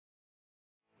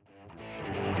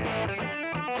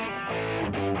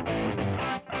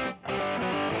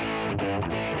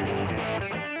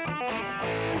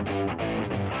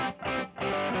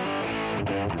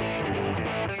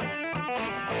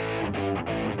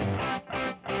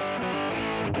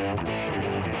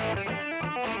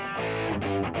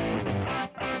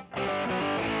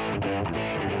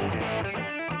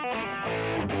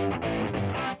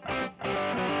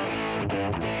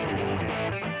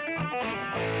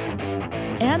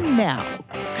And now,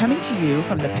 coming to you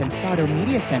from the Pensado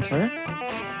Media Center,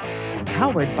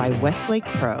 powered by Westlake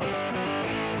Pro.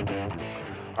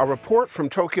 A report from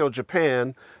Tokyo,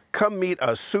 Japan. Come meet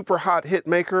a super hot hit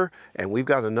maker, and we've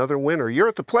got another winner. You're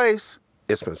at the place.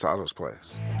 It's Pensado's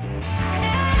place.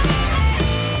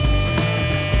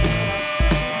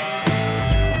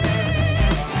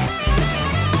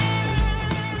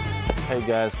 Hey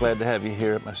guys, glad to have you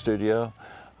here at my studio.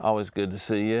 Always good to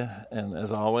see you. And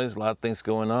as always, a lot of things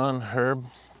going on. Herb,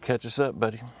 catch us up,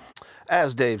 buddy.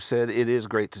 As Dave said, it is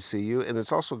great to see you, and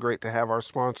it's also great to have our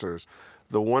sponsors.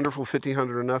 The wonderful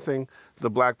 1500 or Nothing, the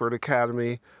Blackbird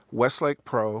Academy, Westlake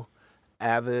Pro,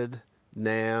 Avid,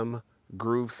 NAMM,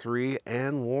 Groove 3,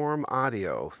 and Warm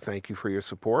Audio. Thank you for your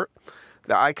support.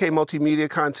 The IK Multimedia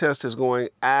contest is going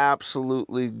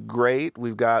absolutely great.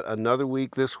 We've got another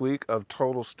week this week of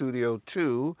Total Studio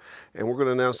 2, and we're going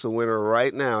to announce the winner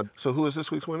right now. So who is this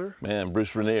week's winner? Man,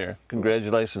 Bruce Rainier.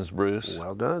 Congratulations, Bruce.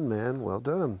 Well done, man. Well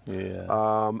done. Yeah.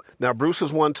 Now, Bruce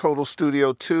has won Total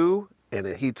Studio 2, and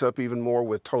it heats up even more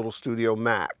with Total Studio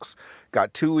Max.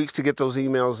 Got 2 weeks to get those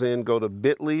emails in. Go to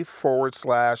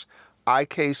bit.ly/IK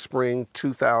Spring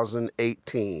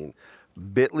 2018.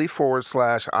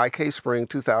 bit.ly/IK Spring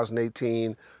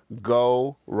 2018.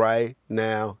 Go right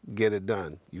now, get it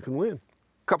done. You can win. A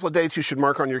couple of dates you should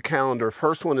mark on your calendar.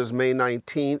 First one is May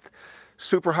 19th.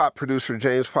 Super hot producer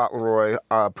James Fauntleroy,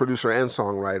 producer and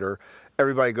songwriter.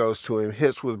 Everybody goes to him.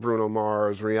 Hits with Bruno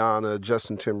Mars, Rihanna,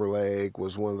 Justin Timberlake,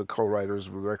 was one of the co-writers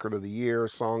of Record of the Year,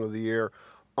 Song of the Year,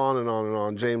 on and on and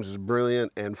on. James is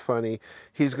brilliant and funny.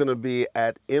 He's going to be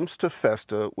at Imsta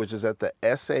Festa, which is at the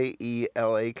SAE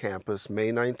LA campus,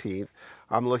 May 19th.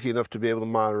 I'm lucky enough to be able to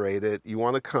moderate it. You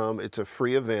want to come, it's a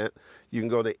free event. You can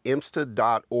go to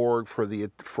imsta.org for the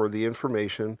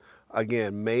information.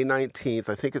 Again, May 19th,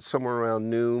 I think it's somewhere around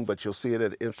noon, but you'll see it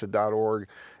at imsta.org.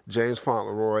 James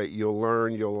Fauntleroy, you'll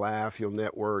learn, you'll laugh, you'll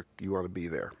network, you want to be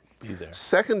there. Be there.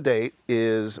 Second date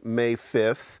is May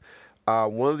 5th.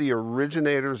 One of the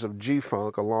originators of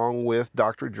G-Funk, along with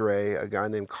Dr. Dre, a guy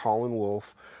named Colin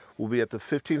Wolfe, will be at the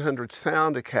 1500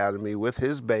 Sound Academy with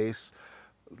his bass,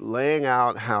 laying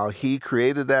out how he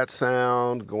created that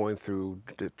sound, going through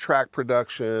the track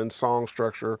production, song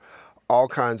structure, all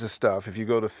kinds of stuff. If you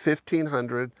go to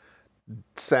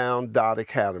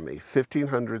 1500sound.academy,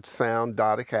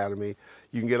 1500sound.academy,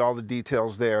 you can get all the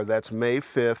details there. That's May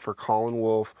 5th for Colin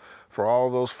Wolfe. For all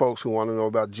those folks who want to know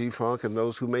about G-Funk and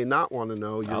those who may not want to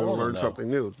know, you're going to learn something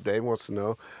new. Dave wants to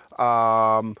know.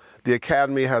 The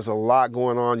Academy has a lot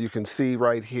going on. You can see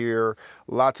right here,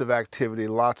 lots of activity,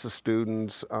 lots of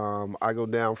students. I go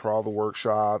down for all the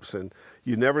workshops, and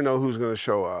you never know who's going to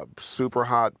show up. Super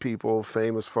hot people,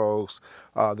 famous folks.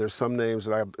 There's some names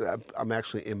that I'm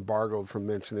actually embargoed from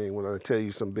mentioning when I tell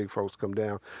you some big folks come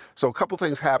down. So a couple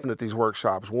things happen at these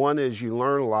workshops. One is you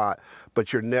learn a lot,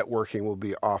 but your networking will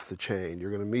be off the chain. You're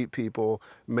going to meet people,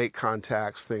 make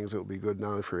contacts, things that will be good not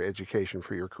only for your education,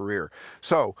 for your career.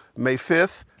 So May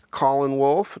 5th, Colin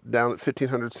Wolfe down at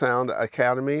 1500 Sound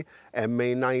Academy, and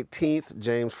May 19th,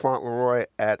 James Fauntleroy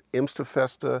at Imsta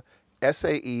Festa,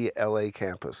 SAE LA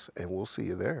campus, and we'll see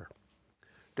you there.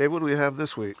 Dave, what do we have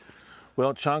this week?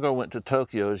 Well, Chongor went to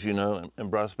Tokyo, as you know,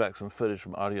 and brought us back some footage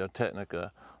from Audio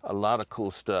Technica. A lot of cool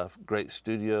stuff. Great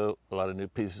studio, a lot of new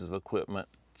pieces of equipment.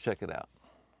 Check it out.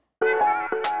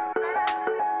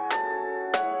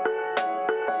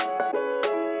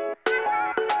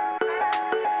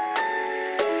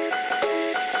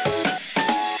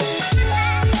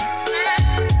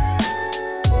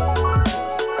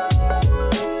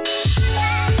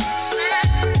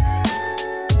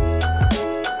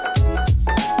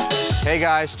 Hey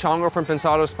guys, Chongor from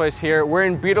Pensado's place here. We're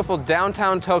in beautiful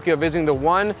downtown Tokyo visiting the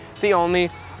one, the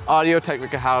only Audio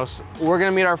Technica House. We're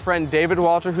gonna meet our friend David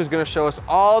Walter, who's gonna show us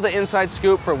all the inside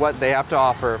scoop for what they have to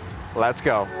offer. Let's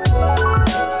go.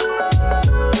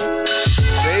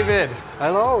 David.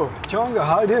 Hello, Chongor,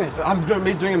 how are you doing? I'm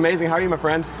doing amazing. How are you, my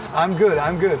friend? I'm good,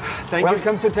 I'm good.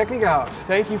 Welcome to Technica House.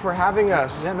 Thank you for having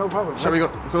us. Yeah, no problem. Shall we go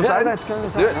inside? Yeah, let's go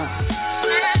inside. Do it.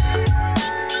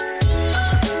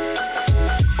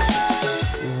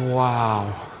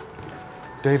 Wow.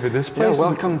 David, this place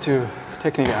welcome to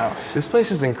Technica House. This place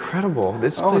is incredible.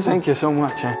 Thank you so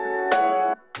much.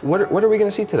 What are we going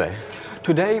to see today?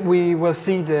 Today we will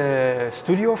see the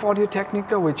studio of Audio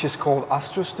Technica, which is called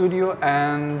Astro Studio,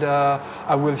 and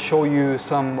I will show you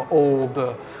some old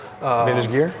vintage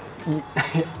gear.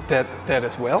 that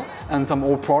as well, and some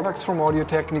old products from Audio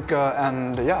Technica,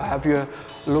 and yeah, have you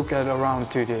look at around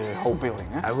to the whole building.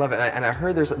 Eh? I love it, and I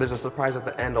heard there's a surprise at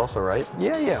the end also, right?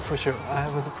 Yeah, for sure. I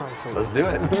have a surprise for you. Let's do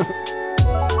it.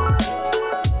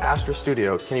 Astro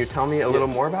Studio. Can you tell me a little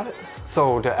more about it?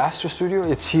 So the Astro Studio,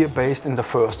 it's here based in the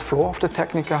first floor of the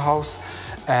Technica House,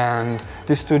 and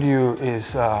this studio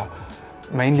is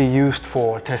mainly used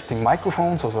for testing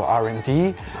microphones, also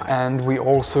R&D, and we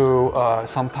also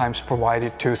sometimes provide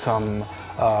it to some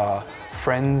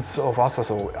friends of us,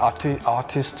 also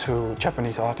artists,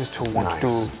 Japanese artists who want to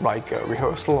do like a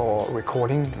rehearsal or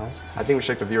recording. You know. I think we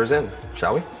should take the viewers in,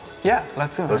 shall we? Yeah,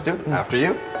 let's do it. Let's do it. After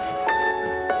you.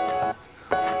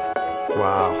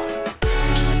 Wow.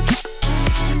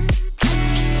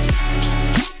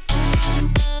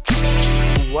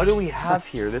 What do we have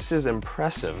here? This is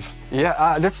impressive.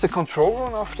 Yeah, that's the control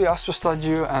room of the Astro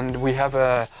Studio, and we have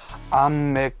a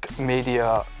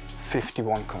Multimedia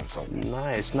 51 console.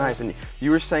 Nice, nice. And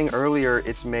you were saying earlier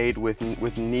it's made with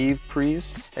Neve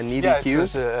pre's and Neve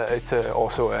EQs? It's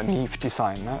also a Neve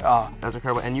design. That's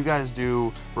incredible. And you guys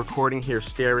do recording here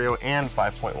stereo and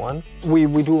 5.1?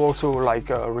 We do also like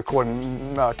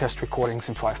test recordings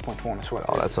in 5.1 as well.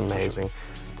 Oh, that's amazing.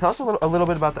 Tell us a little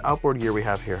bit about the outboard gear we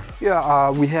have here.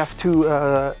 Yeah, we have two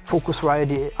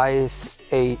Focusrite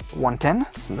ISA110.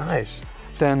 Nice.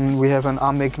 Then we have an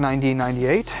AMEC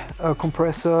 9098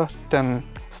 compressor, then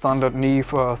standard Neve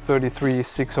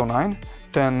 33609,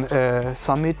 then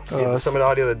Summit. The Summit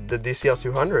Audio, the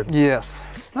DCL200. Yes,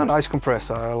 a nice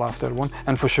compressor, I love that one.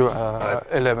 And for sure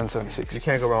 1176. You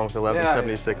can't go wrong with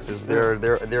 1176s,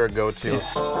 they're a go-to.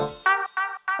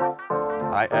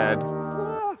 I add.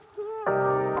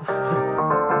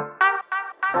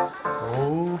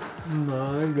 Oh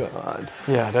my God.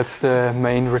 Yeah, that's the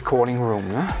main recording room.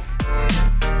 Yeah?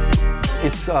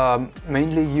 It's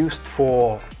mainly used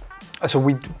for, so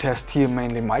we test here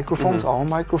mainly microphones, our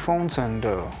microphones, and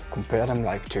compare them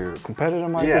like to competitor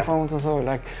microphones and so,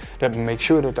 like that, make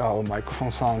sure that our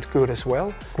microphone sounds good as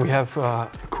well. We have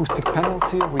acoustic panels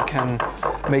here. We can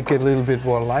make it a little bit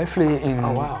more lively in.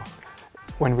 Oh wow.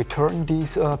 When we turn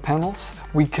these panels,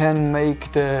 we can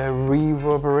make the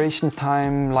reverberation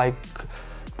time like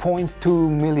 0.2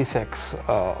 milliseconds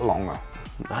longer.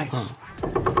 Nice.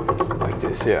 Like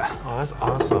this, yeah. Oh, that's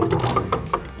awesome.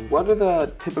 What are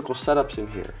the typical setups in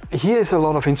here? Here is a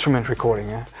lot of instrument recording.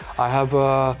 Yeah? I have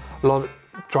a lot of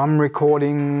drum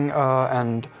recording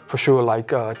and for sure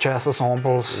like jazz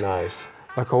ensembles. Nice.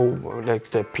 Like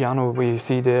the piano we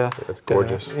see there. That's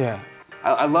gorgeous. Yeah.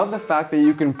 I love the fact that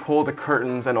you can pull the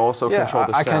curtains and also control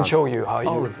the sound. I can show you how you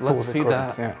pull let's the see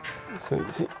curtains. that. Yeah. So you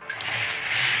see.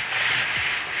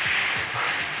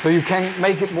 So you can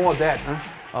make it more dead. Huh?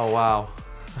 Oh wow,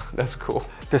 that's cool.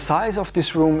 The size of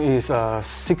this room is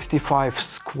 65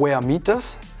 square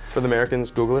meters. For the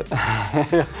Americans, Google it.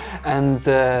 And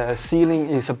the ceiling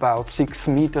is about 6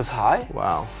 meters high.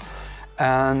 Wow.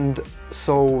 And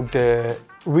so the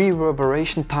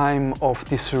reverberation time of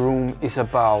this room is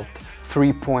about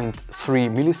 3.3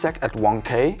 milliseconds at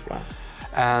 1K. Wow.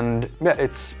 And yeah,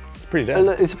 it's pretty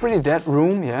dead. It's a pretty dead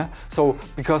room, yeah. So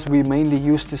because we mainly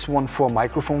use this one for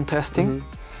microphone testing.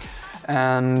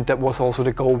 And that was also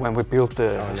the goal when we built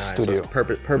the studio. So it's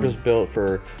purpose built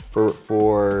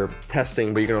for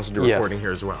testing, but you can also do recording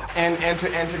here as well. And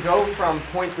to go from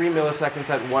 0.3 milliseconds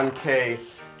at 1K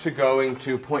to going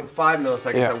to 0.5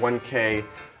 milliseconds at 1K,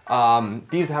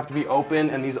 these have to be open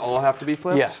and these all have to be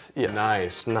flipped? Yes, yes.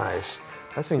 Nice, nice.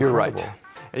 That's incredible. You're right.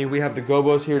 And we have the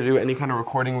gobos here to do any kind of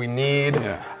recording we need.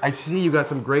 Yeah. I see you got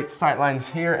some great sight lines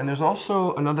here, and there's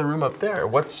also another room up there.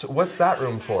 What's that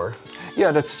room for?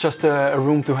 Yeah, that's just a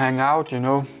room to hang out, you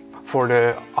know, for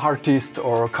the artists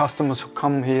or customers who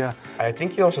come here. I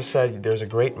think you also said there's a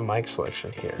great mic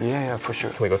selection here. Yeah, for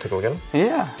sure. Can we go take a look at them?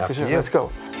 Yeah, for sure. Let's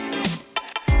go.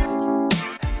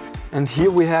 And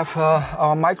here we have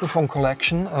our microphone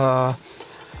collection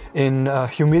in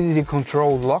humidity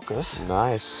controlled lockers.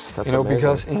 Nice. That's amazing.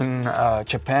 Because in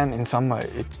Japan in summer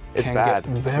it's can bad.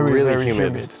 Get very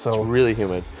humid. So it's really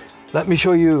humid. Let me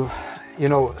show you, you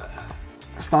know,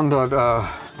 standard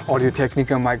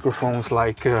Audio-Technica microphones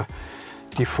like the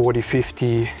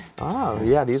 4050. Ah,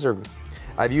 yeah, these are.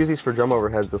 I've used these for drum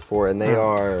overheads before, and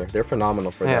they're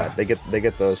phenomenal for that. They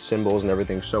get those cymbals and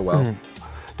everything so well.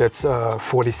 That's a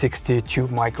 4060 tube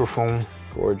microphone.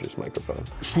 Gorgeous microphone.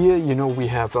 Here, you know, we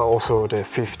have also the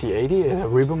 5080, a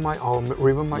ribbon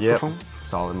microphone.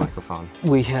 Solid microphone.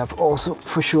 We have also,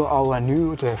 for sure, our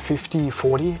new, the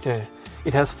 5040.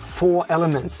 It has 4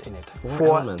 elements in it.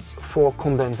 Four elements? 4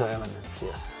 condenser elements,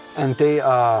 yes. And they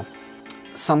are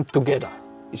summed together.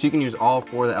 So you can use all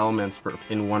 4 of the elements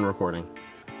in one recording?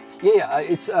 Yeah,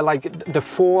 it's like the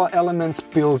 4 elements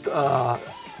build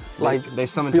like they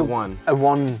sum into one.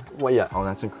 Well, yeah. Oh,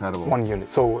 that's incredible. One unit.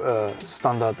 So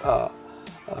standard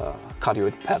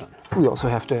cardioid pattern. We also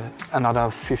have another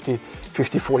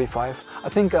 5045. I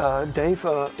think Dave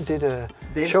did a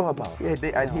show about.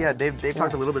 Yeah, Dave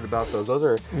talked a little bit about those. Those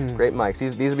are great mics.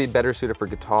 These would be better suited for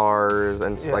guitars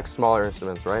and like smaller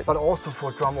instruments, right? But also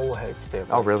for drum overheads, Dave.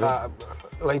 Oh, really?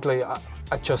 Lately, I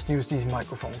just use these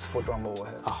microphones for drum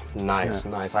overheads. Oh, nice,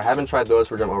 nice. I haven't tried those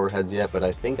for drum overheads yet, but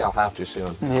I think I'll have to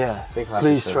soon. Yeah,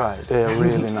 please try. They're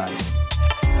really nice.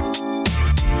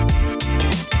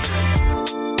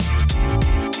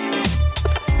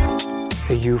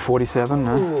 A U47,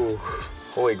 Ooh,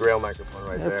 holy grail microphone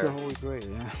right That's there. That's a holy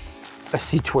grail, yeah. A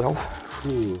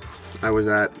C12. Ooh. I was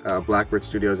at Blackbird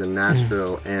Studios in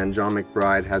Nashville, and John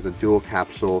McBride has a dual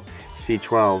capsule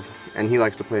C12, and he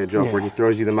likes to play a joke where he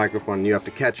throws you the microphone and you have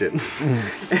to catch it. And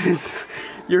it's,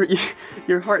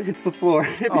 your heart hits the floor.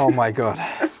 Oh my God.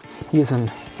 Here's an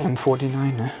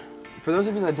M49. For those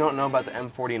of you that don't know about the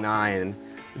M49,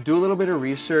 do a little bit of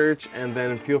research and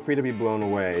then feel free to be blown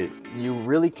away. You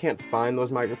really can't find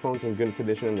those microphones in good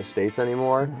condition in the States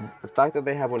anymore. The fact that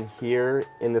they have one here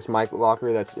in this mic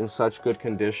locker that's in such good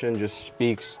condition just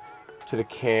speaks to the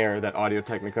care that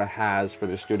Audio-Technica has for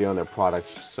their studio and their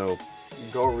products. So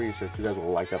go research, you guys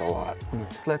will like that a lot.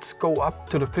 Let's go up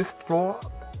to the 5th floor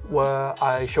where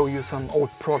I show you some old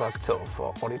products of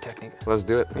Audio-Technica. Let's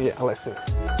do it. Yeah, let's do it.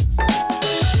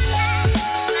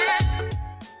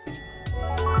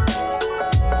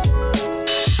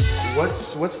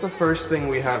 What's the first thing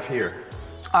we have here?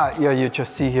 Yeah, you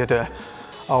just see here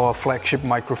our flagship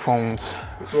microphones,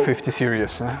 50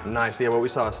 series. Nice, yeah, what we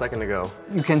saw a second ago.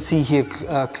 You can see here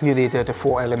clearly the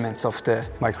 4 elements of the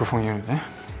microphone unit.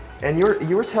 And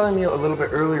you were telling me a little bit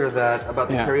earlier that about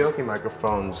the karaoke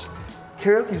microphones.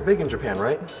 Karaoke's big in Japan,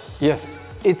 right? Yes,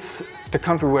 it's the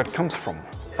country where it comes from.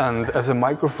 And as a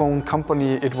microphone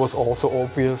company, it was also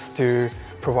obvious to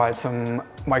provide some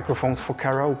microphones for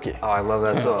karaoke. Oh, I love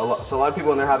that. So a lot of people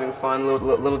when they're having fun,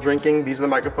 little drinking, these are the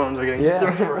microphones they're getting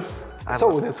thrown around.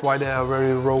 So that's why they are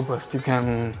very robust. You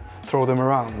can throw them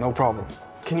around, no problem.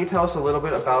 Can you tell us a little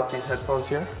bit about these headphones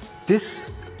here? This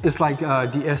is like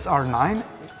the SR9.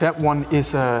 That one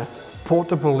is a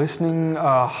portable listening,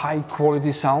 high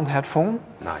quality sound headphone.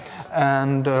 Nice.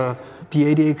 And the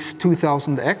ADX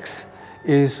 2000X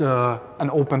is an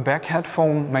open back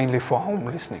headphone mainly for home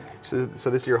listening. So this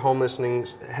is your home listening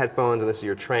headphones and this is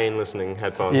your train listening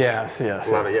headphones? Yes,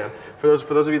 yes. Love it, yeah. For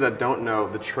those of you that don't know,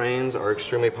 the trains are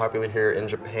extremely popular here in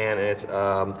Japan, and it's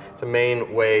a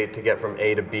main way to get from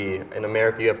A to B. In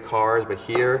America you have cars, but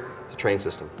here it's a train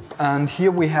system. And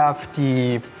here we have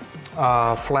the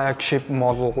flagship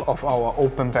model of our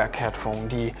open back headphone,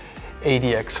 the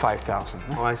ADX 5000.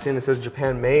 Oh, I see, and it says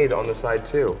Japan made on the side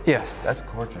too. Yes. That's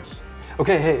gorgeous.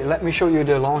 Okay, hey, let me show you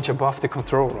the launch above the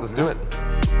control room. Let's do it.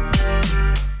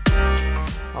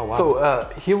 Oh, wow. So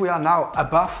here we are now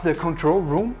above the control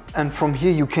room, and from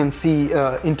here you can see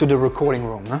into the recording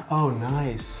room. Huh? Oh,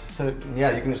 nice. So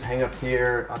yeah, you can just hang up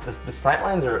here. The sight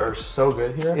lines are so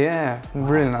good here. Yeah,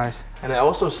 really nice. And I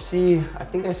also see, I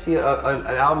think I see an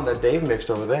album that Dave mixed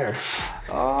over there.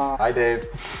 Hi, Dave.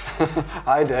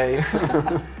 Hi, Dave.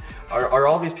 Are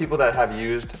all these people that have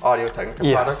used Audio-Technica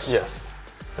products? Yes.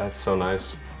 That's so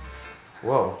nice.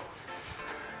 Whoa.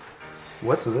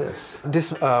 What's this?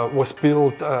 This was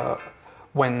built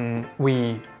when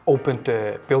we opened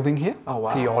the building here,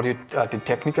 the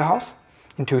Technica House,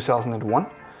 in 2001.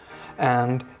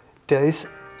 And there is,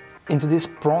 into this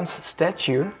bronze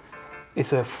statue,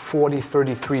 is a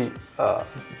 4033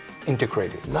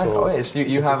 integrated. Nice. So, okay, so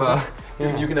you have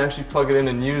you can actually plug it in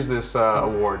and use this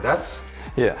award. That's.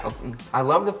 Yeah. I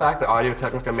love the fact that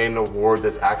Audio-Technica made an award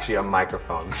that's actually a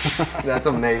microphone. That's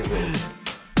amazing.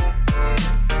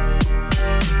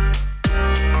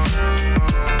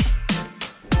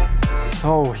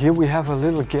 So here we have a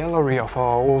little gallery of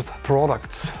our old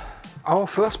products. Our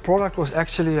first product was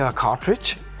actually a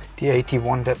cartridge, the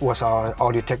 81. That was our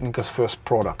Audio-Technica's first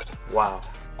product. Wow.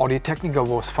 Audio-Technica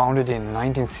was founded in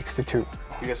 1962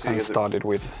 and started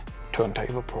with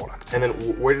turntable products. And then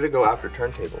where did it go after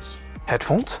turntables?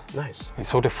 Headphones. Nice.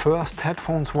 So the first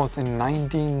headphones was in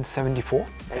 1974,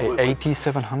 a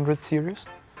AT700 series.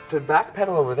 The back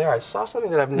pedal over there, I saw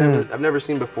something that I've never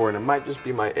seen before, and it might just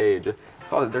be my age.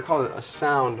 They're called a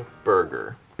sound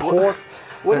burger.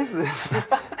 What is this?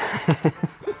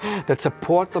 That's a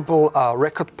portable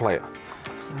record player.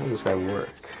 How does this guy work?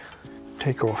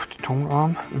 Take off the tone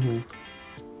arm.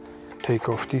 Take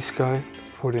off this guy.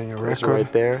 Put in your record.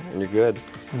 Right there, and you're good.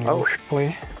 And you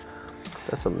play.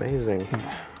 That's amazing.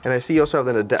 And I see you also have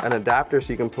an adapter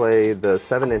so you can play the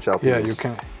 7-inch LPs. Yeah, you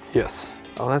can. Yes.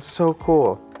 Oh, that's so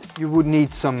cool. You would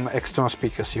need some external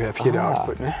speakers. You have here the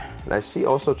output. And I see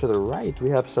also to the right, we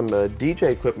have some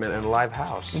DJ equipment and live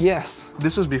house. Yes.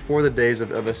 This was before the days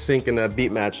of a sync and a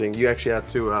beat matching. You actually had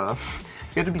to,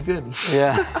 you had to be good.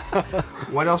 Yeah.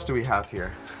 What else do we have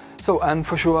here? So, and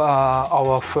for sure,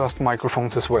 our first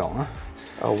microphones as well. Huh?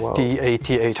 Oh, wow. The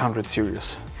AT800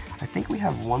 series. I think we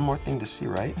have one more thing to see,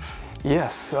 right?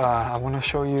 Yes, I want to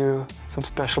show you some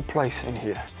special place in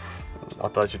here. I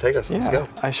thought you'd take us. Let's go.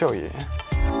 I show you.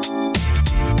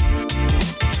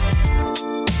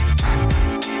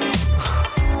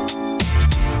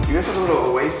 You guys have a little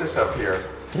oasis up here.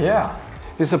 Yeah.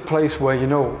 This is a place where, you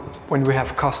know, when we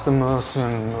have customers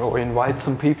or invite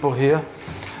some people here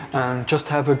and just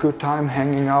have a good time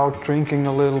hanging out, drinking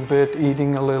a little bit,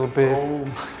 eating a little bit. Oh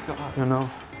my God. You know,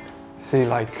 see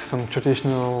like some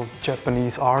traditional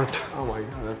Japanese art. Oh my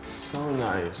God, that's so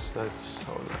nice. That's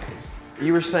so nice.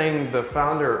 You were saying the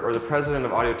founder or the president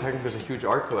of Audio Technica is a huge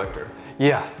art collector.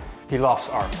 Yeah, he loves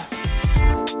art.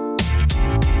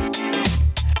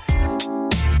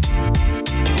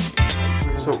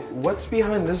 So what's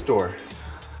behind this door?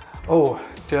 Oh,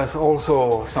 there's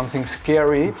also something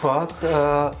scary, but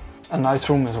a nice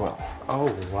room as well.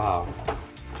 Oh wow,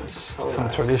 that's so some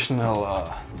nice.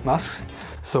 Traditional masks.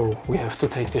 So we have to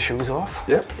take the shoes off.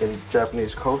 Yep, in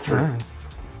Japanese culture.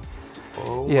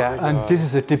 Oh yeah, my and God. this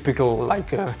is a typical like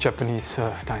Japanese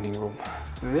dining room.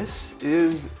 This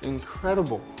is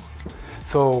incredible.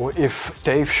 So if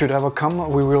Dave should ever come,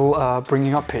 we will bring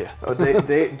him up here. Oh,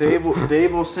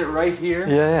 Dave will sit right here.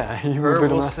 Yeah, he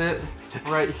will sit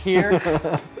right here,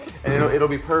 and it'll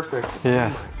be perfect.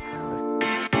 Yes.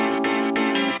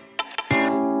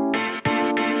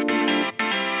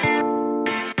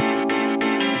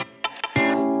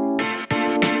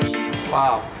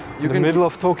 Wow. In the middle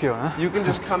of Tokyo, huh? You can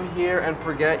just come here and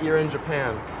forget you're in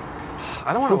Japan.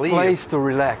 I don't want to leave. Good place to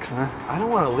relax, huh? I don't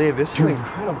want to leave. This is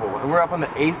incredible. And we're up on the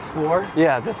 8th floor.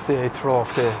 Yeah, that's the 8th floor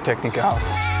of the Technica House.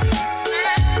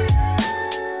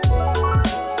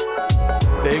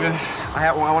 David,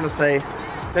 I want to say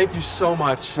thank you so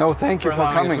much. No, thank you for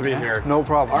coming. To be here. No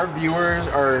problem. Our viewers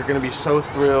are going to be so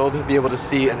thrilled to be able to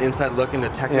see an inside look into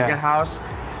Technica House.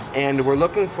 And we're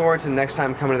looking forward to next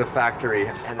time coming to the factory.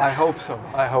 And I hope so.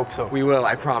 I hope so. We will,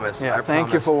 I promise. Yeah,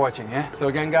 thank you for watching. Yeah. So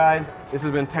again, guys, this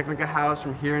has been Technica House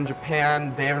from here in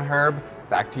Japan. Dave and Herb,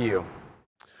 back to you.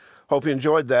 Hope you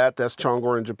enjoyed that. That's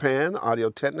Chongor in Japan, Audio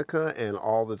Technica, and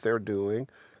all that they're doing.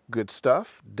 Good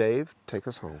stuff. Dave, take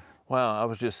us home. Wow, I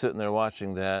was just sitting there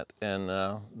watching that and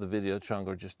the video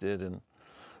Chongor just did, and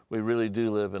we really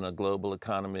do live in a global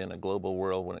economy and a global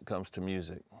world when it comes to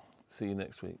music. See you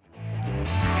next week.